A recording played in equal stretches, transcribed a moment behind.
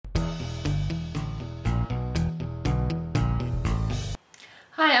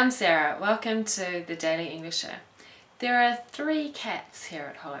Hi, I'm Sarah. Welcome to the Daily English Show. There are 3 cats here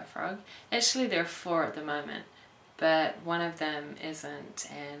at Hollow Frog. Actually, there are 4 at the moment, but one of them isn't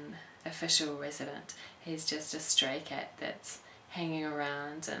an official resident. He's just a stray cat that's hanging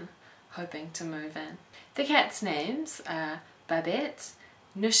around and hoping to move in. The cats' names are Babette,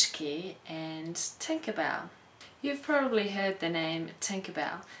 Nushki and Tinkerbell. You've probably heard the name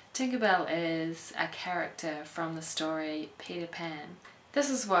Tinkerbell. Tinkerbell is a character from the story Peter Pan. This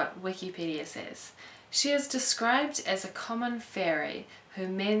is what Wikipedia says. She is described as a common fairy who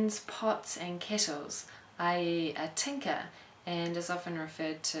mends pots and kettles, i.e. a tinker, and is often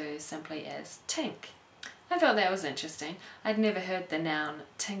referred to simply as Tink. I thought that was interesting. I'd never heard the noun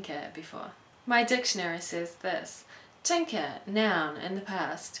tinker before. My dictionary says this: tinker, noun in the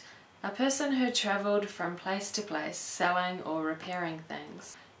past, a person who travelled from place to place selling or repairing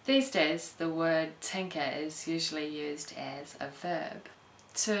things. These days the word tinker is usually used as a verb.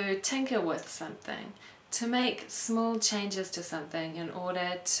 To tinker with something, to make small changes to something in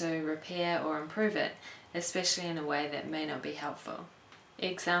order to repair or improve it, especially in a way that may not be helpful.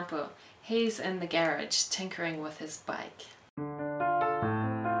 Example, he's in the garage tinkering with his bike.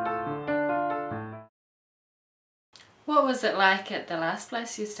 What was it like at the last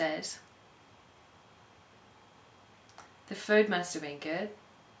place you stayed? The food must have been good.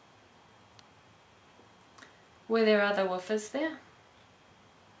 Were there other woofers there?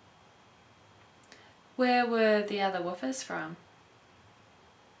 Where were the other woofers from?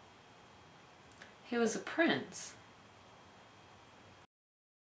 He was a prince.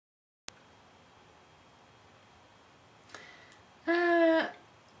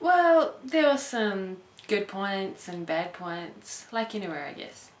 Well, there were some good points and bad points, like anywhere I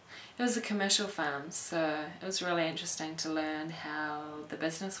guess. It was a commercial farm, so it was really interesting to learn how the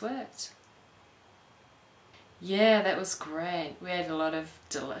business worked. Yeah, that was great. We had a lot of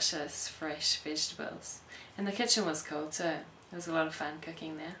delicious fresh vegetables. And the kitchen was cool too. It was a lot of fun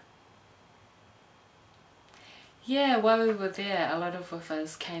cooking there. Yeah, while we were there, a lot of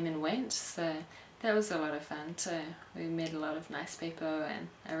woofers came and went, so that was a lot of fun too. We met a lot of nice people and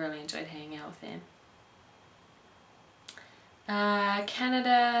I really enjoyed hanging out with them.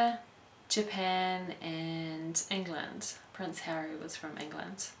 Canada, Japan and England. Prince Harry was from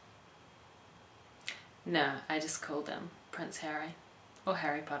England. No, I just called him Prince Harry, or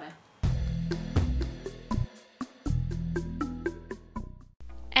Harry Potter.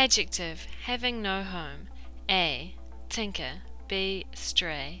 Adjective, having no home. A, tinker. B,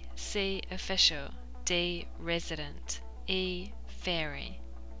 stray. C, official. D, resident. E, fairy.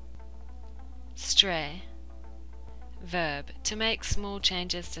 Stray. Verb, to make small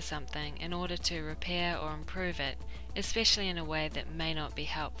changes to something in order to repair or improve it, especially in a way that may not be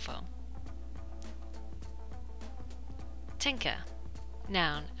helpful. Tinker.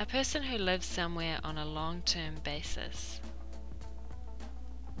 Noun, a person who lives somewhere on a long-term basis.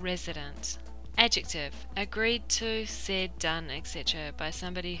 Resident. Adjective, agreed to, said, done, etc. by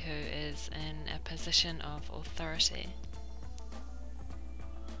somebody who is in a position of authority.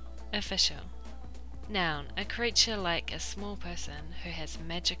 Official. Noun, a creature like a small person who has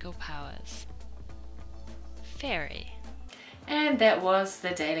magical powers. Fairy. And that was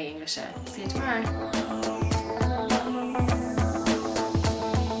the Daily English Show. See you tomorrow.